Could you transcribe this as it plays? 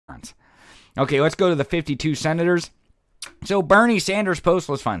wants. Okay, let's go to the 52 senators. So Bernie Sanders post,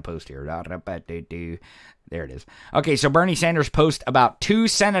 let's find a post here. There it is. Okay, so Bernie Sanders post about 2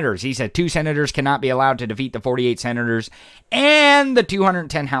 senators. He said 2 senators cannot be allowed to defeat the 48 senators, and the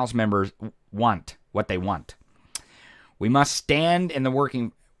 210 House members want what they want. We must stand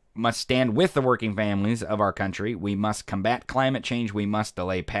with the working families of our country. We must combat climate change. We must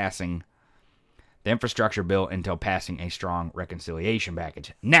delay passing the infrastructure bill until passing a strong reconciliation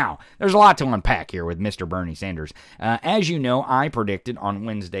package. Now, there's a lot to unpack here with Mr. Bernie Sanders. As you know, I predicted on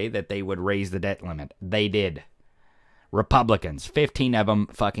Wednesday that they would raise the debt limit. They did. Republicans, 15 of them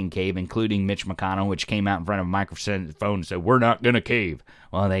fucking cave, including Mitch McConnell, which came out in front of a microphone and said, we're not going to cave.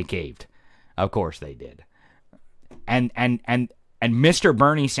 Well, they caved. Of course they did. And Mr.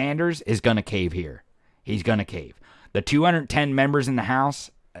 Bernie Sanders is going to cave here. He's going to cave. The 210 members in the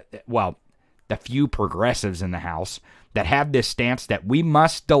House, the few progressives in the House that have this stance that we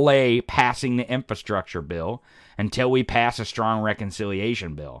must delay passing the infrastructure bill until we pass a strong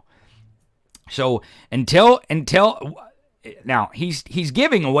reconciliation bill. So until now he's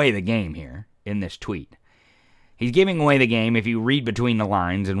giving away the game here in this tweet. He's giving away the game if you read between the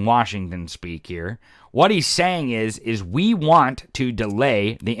lines in Washington speak here. What he's saying is we want to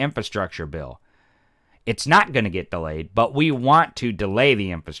delay the infrastructure bill. It's not going to get delayed, but we want to delay the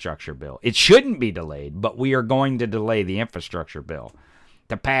infrastructure bill. It shouldn't be delayed, but we are going to delay the infrastructure bill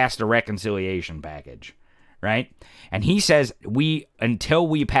to pass the reconciliation package, right? And he says until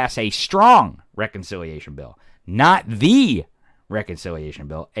we pass a strong reconciliation bill, not the reconciliation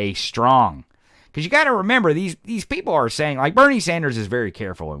bill, a strong. Because you got to remember, these people are saying, like Bernie Sanders is very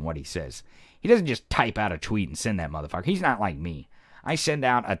careful in what he says. He doesn't just type out a tweet and send that motherfucker. He's not like me. I send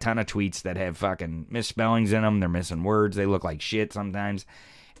out a ton of tweets that have fucking misspellings in them. They're missing words. They look like shit sometimes.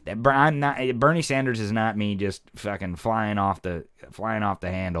 Bernie Sanders is not me just fucking flying off the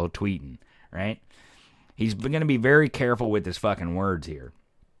handle tweeting, right? He's going to be very careful with his fucking words here.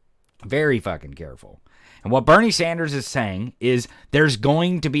 Very fucking careful. And what Bernie Sanders is saying is there's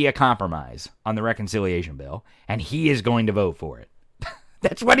going to be a compromise on the reconciliation bill, and he is going to vote for it.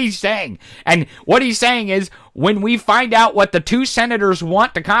 That's what he's saying. And what he's saying is when we find out what the 2 senators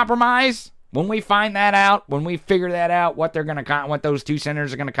want to compromise, when we find that out, when we figure that out, what those 2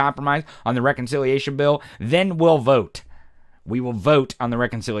 senators are going to compromise on the reconciliation bill, then we'll vote. We will vote on the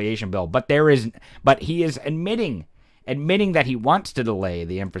reconciliation bill. But he is admitting that he wants to delay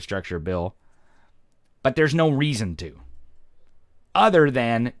the infrastructure bill, but there's no reason to, other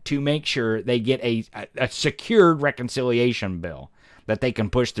than to make sure they get a secured reconciliation bill that they can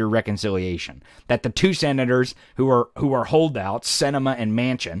push through reconciliation. That the 2 senators who are holdouts, Sinema and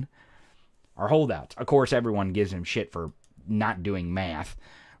Manchin, are holdouts. Of course, everyone gives him shit for not doing math.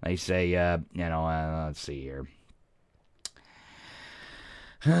 They say, let's see here.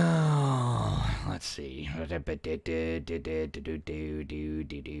 Let's see.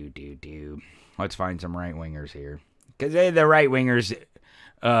 Let's find some right-wingers here. Because the right-wingers...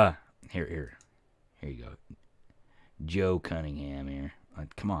 Here you go. Joe Cunningham here.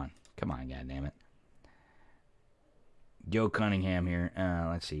 Come on, goddammit. Joe Cunningham here.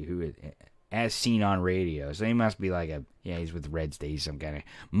 Let's see who is as seen on radio. So he must be like he's with Red State, some kind of.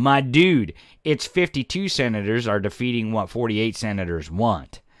 My dude, it's 52 senators are defeating what 48 senators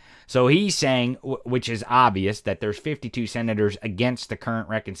want. So he's saying, which is obvious, that there's 52 senators against the current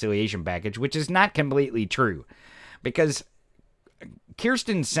reconciliation package, which is not completely true, because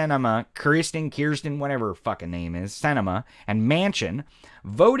Kirsten, whatever her fucking name is, Sinema, and Manchin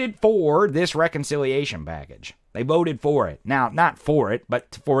voted for this reconciliation package. They voted for it. Now, not for it,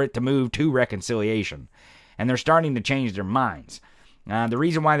 but for it to move to reconciliation. And they're starting to change their minds. The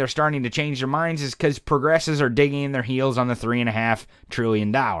reason why they're starting to change their minds is because progressives are digging in their heels on the $3.5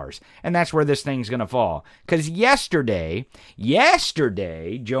 trillion. And that's where this thing's going to fall. Because yesterday,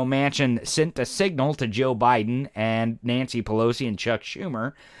 Joe Manchin sent a signal to Joe Biden and Nancy Pelosi and Chuck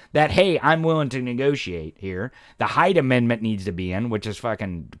Schumer that, hey, I'm willing to negotiate here. The Hyde Amendment needs to be in, which is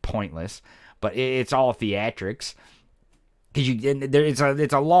fucking pointless. But it's all theatrics. Because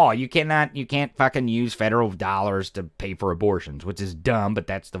it's a law. You can't fucking use federal dollars to pay for abortions, which is dumb, but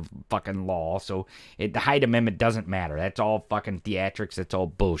that's the fucking law. So the Hyde Amendment doesn't matter. That's all fucking theatrics. That's all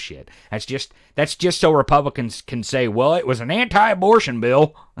bullshit. That's just so Republicans can say, well, it was an anti-abortion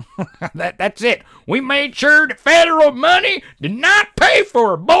bill. That's it. We made sure that federal money did not pay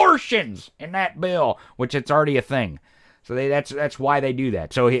for abortions in that bill, which it's already a thing. So that's why they do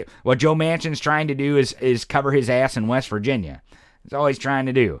that. So what Joe Manchin's trying to do is cover his ass in West Virginia. That's all he's trying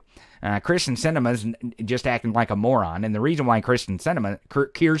to do. Kristen Sinema's just acting like a moron, and the reason why Kristen,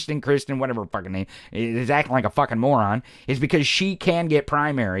 whatever fucking name, is acting like a fucking moron is because she can get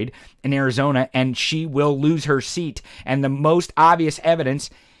primaried in Arizona, and she will lose her seat. And the most obvious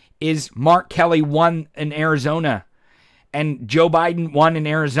evidence is Mark Kelly won in Arizona, and Joe Biden won in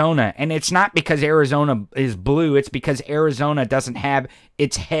Arizona. And it's not because Arizona is blue, it's because Arizona doesn't have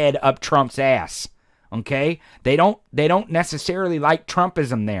its head up Trump's ass. Okay? They don't necessarily like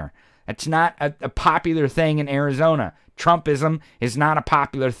Trumpism there. It's not a popular thing in Arizona. Trumpism is not a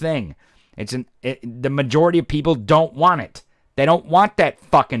popular thing. The majority of people don't want it. They don't want that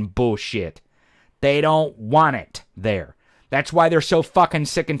fucking bullshit. They don't want it there. That's why they're so fucking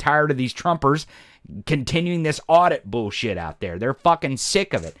sick and tired of these Trumpers continuing this audit bullshit out there. They're fucking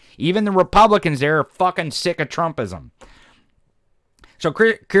sick of it. Even the Republicans there are fucking sick of Trumpism. So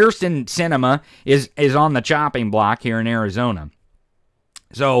Kyrsten Sinema is on the chopping block here in Arizona.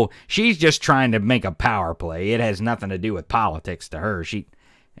 So she's just trying to make a power play. It has nothing to do with politics to her. She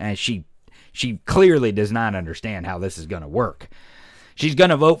clearly does not understand how this is going to work. She's going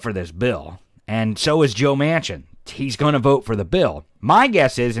to vote for this bill, and so is Joe Manchin. He's going to vote for the bill. My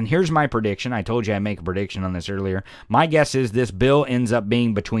guess is, and here's my prediction. I told you I'd make a prediction on this earlier. My guess is this bill ends up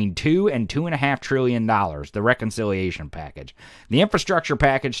being between $2 and $2.5 trillion, the reconciliation package. The infrastructure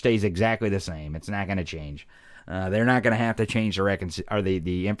package stays exactly the same. It's not going to change. They're not going to have to change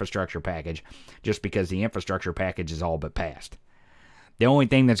the infrastructure package just because the infrastructure package is all but passed. The only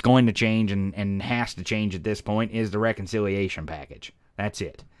thing that's going to change and has to change at this point is the reconciliation package. That's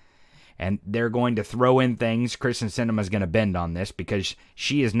it. And they're going to throw in things. Kyrsten Sinema is going to bend on this because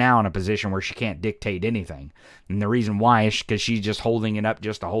she is now in a position where she can't dictate anything. And the reason why is because she's just holding it up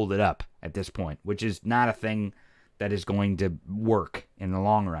just to hold it up at this point, which is not a thing that is going to work in the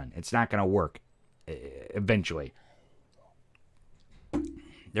long run. It's not going to work eventually.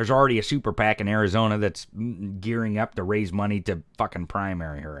 There's already a super PAC in Arizona that's gearing up to raise money to fucking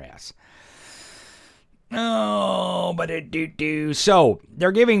primary her ass. Oh, but it do. So,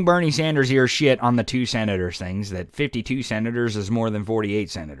 they're giving Bernie Sanders here shit on the 2 senators things, that 52 senators is more than 48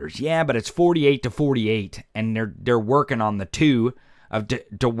 senators. Yeah, but it's 48 to 48, and they're working on the 2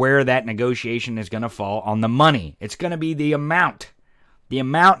 to where that negotiation is going to fall on the money. It's going to be the amount. The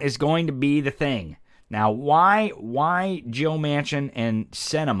amount is going to be the thing. Now, why Joe Manchin and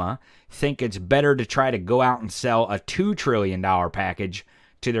Sinema think it's better to try to go out and sell a $2 trillion package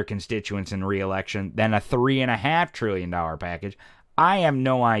to their constituents in re-election than a $3.5 trillion package, I have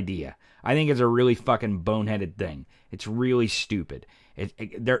no idea. I think it's a really fucking boneheaded thing. It's really stupid.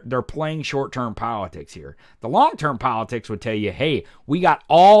 They're playing short-term politics here. The long-term politics would tell you, hey, we got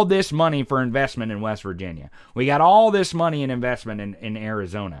all this money for investment in West Virginia. We got all this money in investment in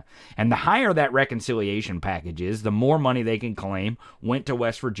Arizona. And the higher that reconciliation package is, the more money they can claim went to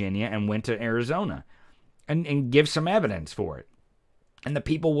West Virginia and went to Arizona. And give some evidence for it. And the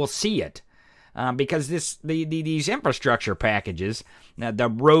people will see it. Because these infrastructure packages, the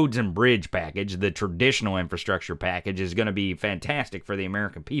roads and bridge package, the traditional infrastructure package, is going to be fantastic for the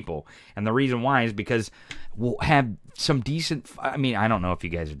American people. And the reason why is because we'll have some decent... I mean, I don't know if you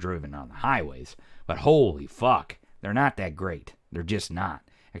guys have driven on the highways, but holy fuck, they're not that great. They're just not,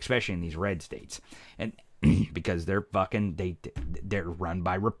 especially in these red states. And because they're run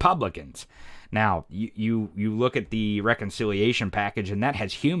by Republicans. Now, you look at the reconciliation package, and that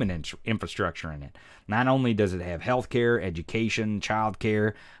has human infrastructure in it. Not only does it have healthcare, education,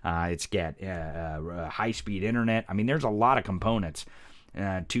 childcare, it's got high-speed internet. I mean, there's a lot of components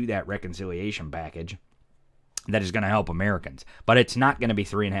to that reconciliation package that is going to help Americans. But it's not going to be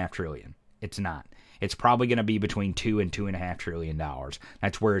 $3.5 trillion. It's not. It's probably going to be between $2 and $2.5 trillion.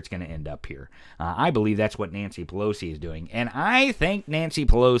 That's where it's going to end up here. I believe that's what Nancy Pelosi is doing. And I think Nancy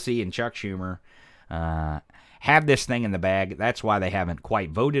Pelosi and Chuck Schumer have this thing in the bag. That's why they haven't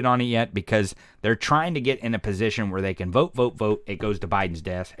quite voted on it yet, because they're trying to get in a position where they can vote. It goes to Biden's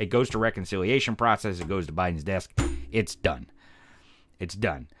desk. It goes to reconciliation process. It goes to Biden's desk. It's done. It's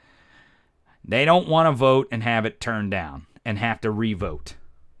done. They don't want to vote and have it turned down and have to re-vote.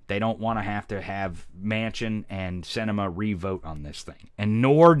 They don't want to have Manchin and Sinema re-vote on this thing. And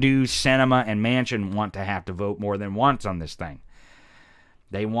nor do Sinema and Manchin want to have to vote more than once on this thing.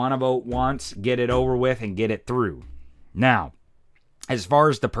 They want to vote once, get it over with, and get it through. Now, as far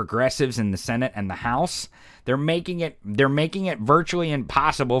as the progressives in the Senate and the House, they're making it virtually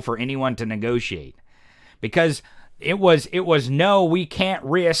impossible for anyone to negotiate. Because it was no, we can't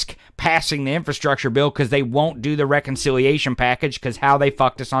risk passing the infrastructure bill because they won't do the reconciliation package because how they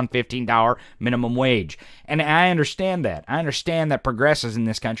fucked us on $15 minimum wage. And I understand that. I understand that progressives in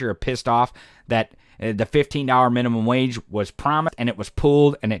this country are pissed off that The $15 minimum wage was promised, and it was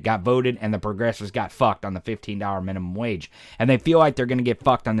pulled, and it got voted, and the progressives got fucked on the $15 minimum wage. And they feel like they're going to get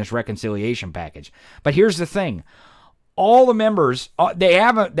fucked on this reconciliation package. But here's the thing. All the members, they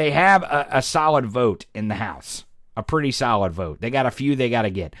have a solid vote in the House. A pretty solid vote. They got a few they got to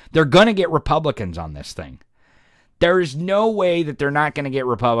get. They're going to get Republicans on this thing. There is no way that they're not going to get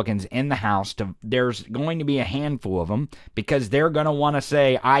Republicans in the House. There's going to be a handful of them because they're going to want to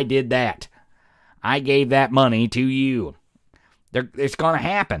say, I did that. I gave that money to you. It's going to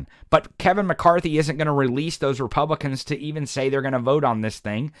happen. But Kevin McCarthy isn't going to release those Republicans to even say they're going to vote on this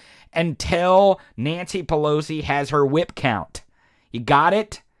thing until Nancy Pelosi has her whip count. You got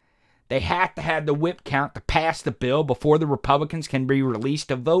it? They have to have the whip count to pass the bill before the Republicans can be released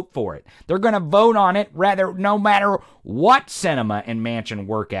to vote for it. They're going to vote on it no matter what Sinema and Manchin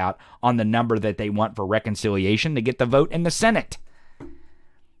work out on the number that they want for reconciliation to get the vote in the Senate.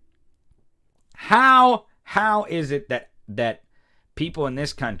 How is it that people in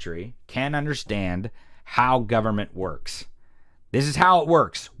this country can understand how government works? This is how it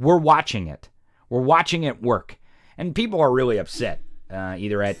works. We're watching it. We're watching it work. And people are really upset.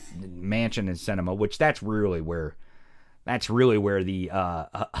 Either at Manchin and Sinema, which that's really where the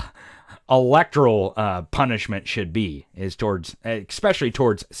electoral punishment should be, is especially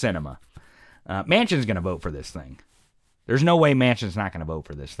towards Sinema. Manchin's going to vote for this thing. There's no way Manchin's not going to vote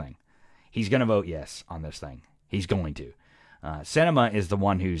for this thing. He's going to vote yes on this thing. He's going to. Sinema is the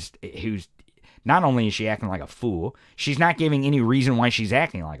one who's not only is she acting like a fool, she's not giving any reason why she's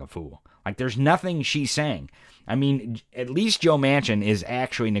acting like a fool. Like, there's nothing she's saying. I mean, at least Joe Manchin is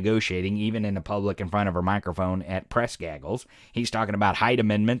actually negotiating, even in the public in front of her microphone at press gaggles. He's talking about height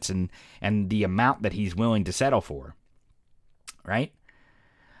amendments and the amount that he's willing to settle for. Right?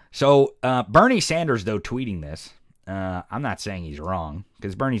 So, Bernie Sanders, though, tweeting this, I'm not saying he's wrong,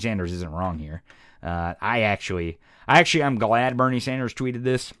 because Bernie Sanders isn't wrong here. I'm glad Bernie Sanders tweeted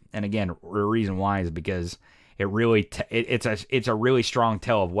this, and again, the reason why is because it really it's a really strong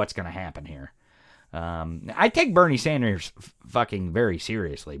tell of what's going to happen here. I take Bernie Sanders fucking very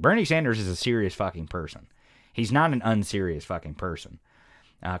seriously. Bernie Sanders is a serious fucking person. He's not an unserious fucking person.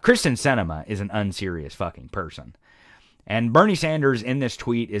 Kristen Sinema is an unserious fucking person. And Bernie Sanders in this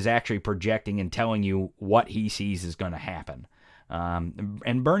tweet is actually projecting and telling you what he sees is going to happen.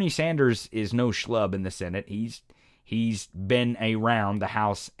 And Bernie Sanders is no schlub in the Senate. He's been around the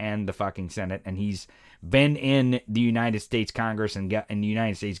House and the fucking Senate, and he's been in the United States Congress and in the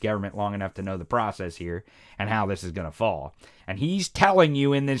United States government long enough to know the process here and how this is going to fall. And he's telling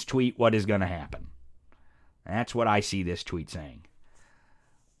you in this tweet what is going to happen. That's what I see this tweet saying.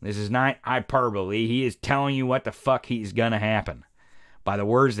 This is not hyperbole. He is telling you what the fuck is going to happen by the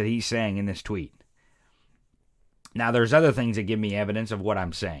words that he's saying in this tweet. Now, there's other things that give me evidence of what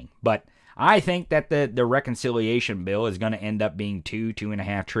I'm saying, but I think that the reconciliation bill is going to end up being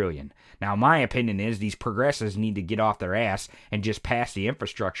 $2.5 trillion. Now, my opinion is these progressives need to get off their ass and just pass the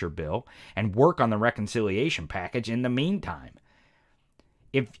infrastructure bill and work on the reconciliation package in the meantime.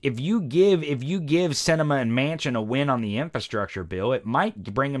 If you give Sinema and Manchin a win on the infrastructure bill, it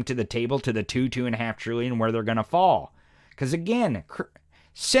might bring them to the table to the $2.5 trillion where they're going to fall. Because again,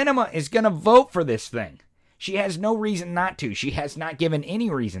 Sinema is going to vote for this thing. She has no reason not to. She has not given any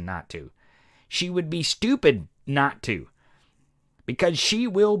reason not to. She would be stupid not to. Because she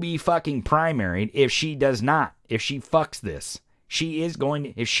will be fucking primaried if she does not. If she fucks this. She is going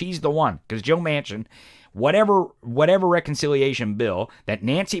to, if she's the one. Because Joe Manchin, whatever reconciliation bill that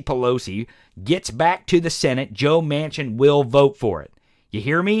Nancy Pelosi gets back to the Senate, Joe Manchin will vote for it. You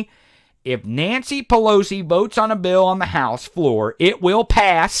hear me? If Nancy Pelosi votes on a bill on the House floor, it will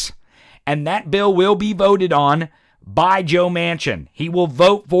pass. And that bill will be voted on by Joe Manchin. He will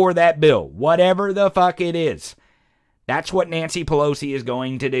vote for that bill, whatever the fuck it is. That's what Nancy Pelosi is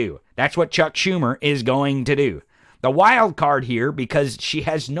going to do. That's what Chuck Schumer is going to do. The wild card here, because she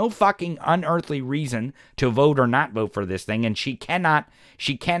has no fucking unearthly reason to vote or not vote for this thing, and she cannot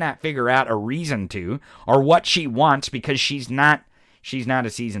figure out a reason to, or what she wants, because she's not a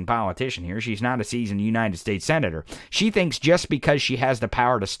seasoned politician here. She's not a seasoned United States senator. She thinks just because she has the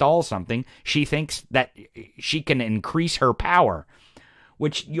power to stall something, she thinks that she can increase her power.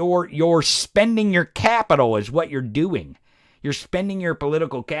 Which you're spending your capital is what you're doing. You're spending your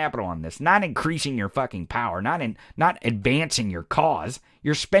political capital on this, not increasing your fucking power, not advancing your cause.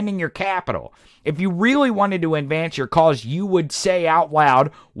 You're spending your capital. If you really wanted to advance your cause, you would say out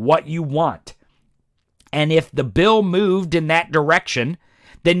loud what you want. And if the bill moved in that direction,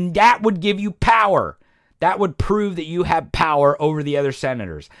 then that would give you power. That would prove that you have power over the other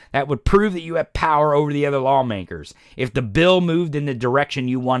senators. That would prove that you have power over the other lawmakers if the bill moved in the direction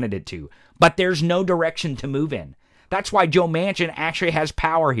you wanted it to. But there's no direction to move in. That's why Joe Manchin actually has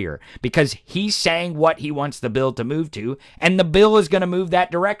power here, because he's saying what he wants the bill to move to, and the bill is going to move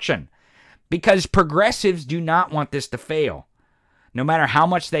that direction. Because progressives do not want this to fail. No matter how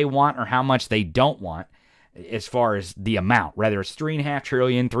much they want or how much they don't want, as far as the amount, whether it's $3.5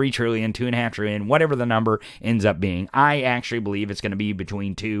 trillion, $3 trillion, $2.5 trillion, whatever the number ends up being, I actually believe it's going to be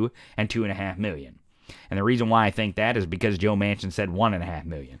between 2 and 2.5 million. And the reason why I think that is because Joe Manchin said 1.5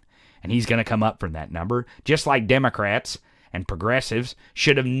 million. And he's going to come up from that number, just like Democrats and progressives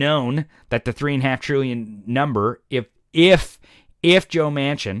should have known that the $3.5 trillion number, if Joe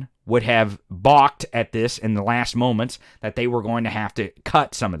Manchin would have balked at this in the last moments, that they were going to have to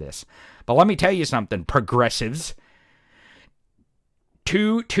cut some of this. But let me tell you something, progressives.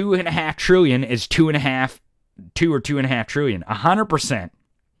 2.5 trillion is 2 or 2.5 trillion. 100%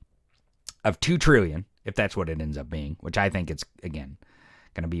 of 2 trillion, if that's what it ends up being, which I think it's, again,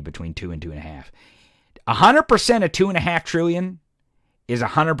 going to be between 2 and 2.5. 100% of 2.5 trillion is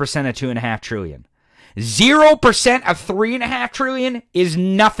 100% of 2.5 trillion. 0% of 3.5 trillion is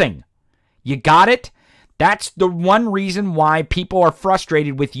nothing. You got it? That's the one reason why people are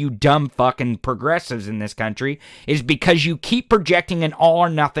frustrated with you dumb fucking progressives in this country, is because you keep projecting an all or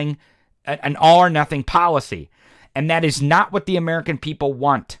nothing policy. And that is not what the American people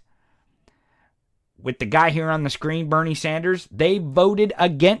want. With the guy here on the screen, Bernie Sanders, they voted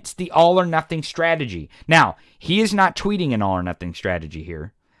against the all or nothing strategy. Now, he is not tweeting an all or nothing strategy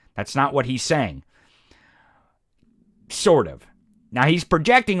here. That's not what he's saying. Sort of. Now, he's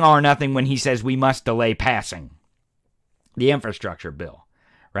projecting all or nothing when he says we must delay passing the infrastructure bill,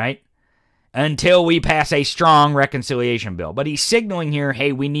 right? Until we pass a strong reconciliation bill. But he's signaling here,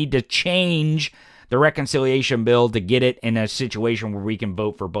 hey, we need to change the reconciliation bill to get it in a situation where we can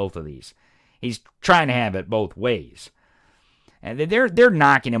vote for both of these. He's trying to have it both ways. And they're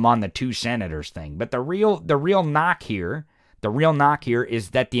knocking him on the 2 senators thing. But the real knock here is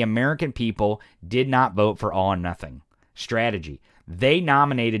that the American people did not vote for all or nothing strategy. They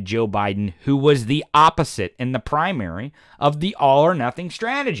nominated Joe Biden, who was the opposite in the primary of the all or nothing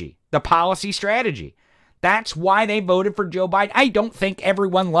strategy, the policy strategy. That's why they voted for Joe Biden. I don't think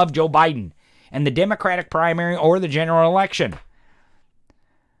everyone loved Joe Biden in the Democratic primary or the general election.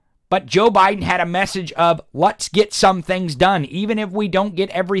 But Joe Biden had a message of, let's get some things done. Even if we don't get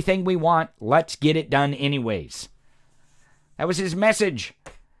everything we want, let's get it done anyways. That was his message.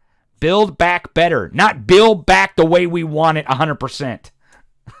 Build back better, not build back the way we want it 100%.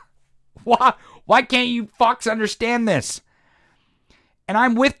 Why can't you fucks understand this? And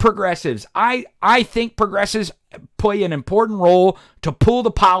I'm with progressives. I think progressives play an important role to pull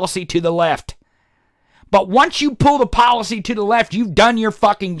the policy to the left. But once you pull the policy to the left, you've done your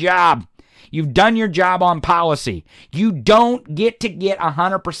fucking job. You've done your job on policy. You don't get to get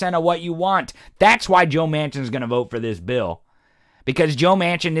 100% of what you want. That's why Joe Manchin is going to vote for this bill. Because Joe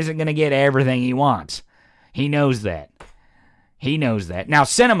Manchin isn't going to get everything he wants. He knows that. He knows that. Now,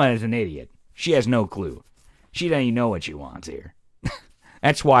 Sinema is an idiot. She has no clue. She doesn't even know what she wants here.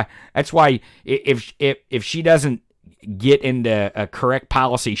 That's why if she doesn't get into a correct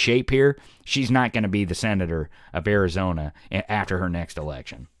policy shape here, she's not going to be the senator of Arizona after her next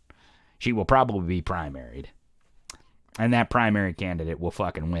election. She will probably be primaried. And that primary candidate will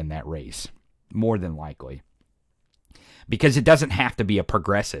fucking win that race. More than likely. Because it doesn't have to be a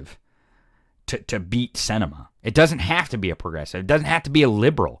progressive to beat Sinema. It doesn't have to be a progressive. It doesn't have to be a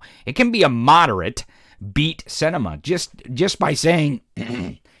liberal. It can be a moderate beat Sinema. Just by saying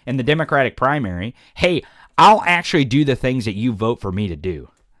in the Democratic primary, hey, I'll actually do the things that you vote for me to do.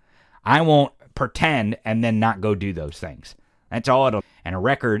 I won't pretend and then not go do those things. That's all it'll. And a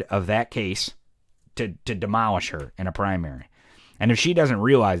record of that case to demolish her in a primary. And if she doesn't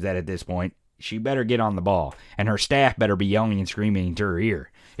realize that at this point, she better get on the ball. And her staff better be yelling and screaming to her ear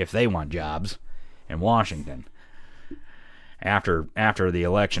if they want jobs in Washington after the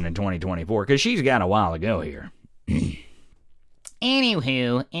election in 2024. Because she's got a while to go here.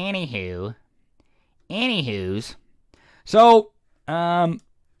 Anywho's. So,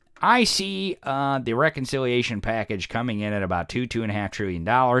 I see the reconciliation package coming in at about $2.5 trillion.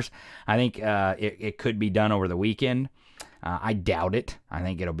 I think it could be done over the weekend. I doubt it. I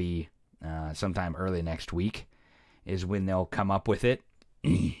think it'll be sometime early next week is when they'll come up with it.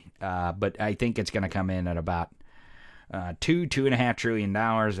 But I think it's going to come in at about $2.5 trillion.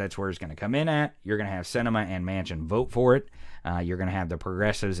 That's where it's going to come in at. You're going to have Sinema and Manchin vote for it. You're going to have the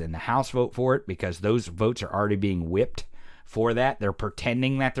progressives in the House vote for it because those votes are already being whipped for that. They're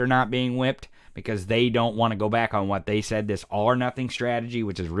pretending that they're not being whipped because they don't want to go back on what they said, this all or nothing strategy,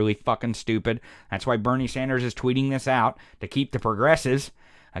 which is really fucking stupid. That's why Bernie Sanders is tweeting this out to keep the progressives.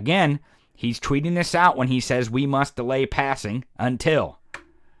 Again, he's tweeting this out when he says we must delay passing until.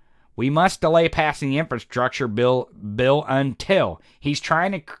 We must delay passing the infrastructure bill until. He's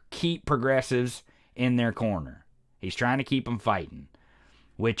trying to keep progressives in their corner. He's trying to keep them fighting,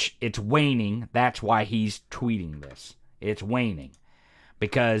 which it's waning. That's why he's tweeting this. It's waning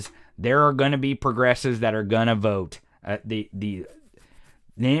because there are going to be progressives that are going to vote. The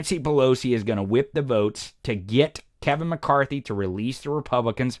Nancy Pelosi is going to whip the votes to get Kevin McCarthy to release the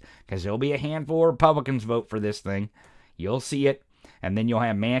Republicans, because there'll be a handful of Republicans vote for this thing. You'll see it. And then you'll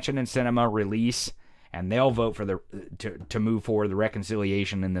have Manchin and Sinema release, and they'll vote for to move forward the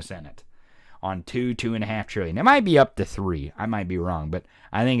reconciliation in the Senate on $2.5 trillion. It might be up to $3 trillion. I might be wrong, but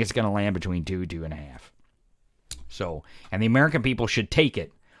I think it's going to land between $2 and $2.5 trillion. So, and the American people should take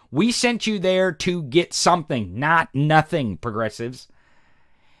it. We sent you there to get something, not nothing, progressives.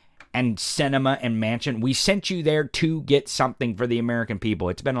 And Sinema and Manchin, we sent you there to get something for the American people.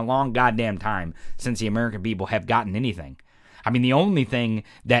 It's been a long goddamn time since the American people have gotten anything. I mean, the only thing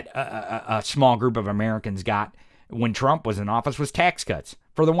that a small group of Americans got when Trump was in office was tax cuts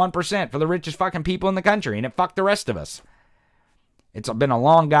for the 1%, for the richest fucking people in the country, and it fucked the rest of us. It's been a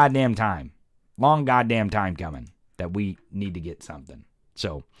long goddamn time coming that we need to get something.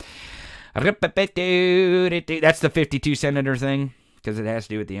 So, that's the 52 senator thing, because it has to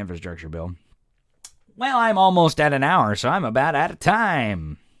do with the infrastructure bill. Well, I'm almost at an hour, so I'm about out of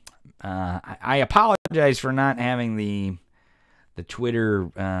time. I apologize for not having the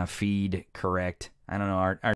Twitter feed correct. I don't know, our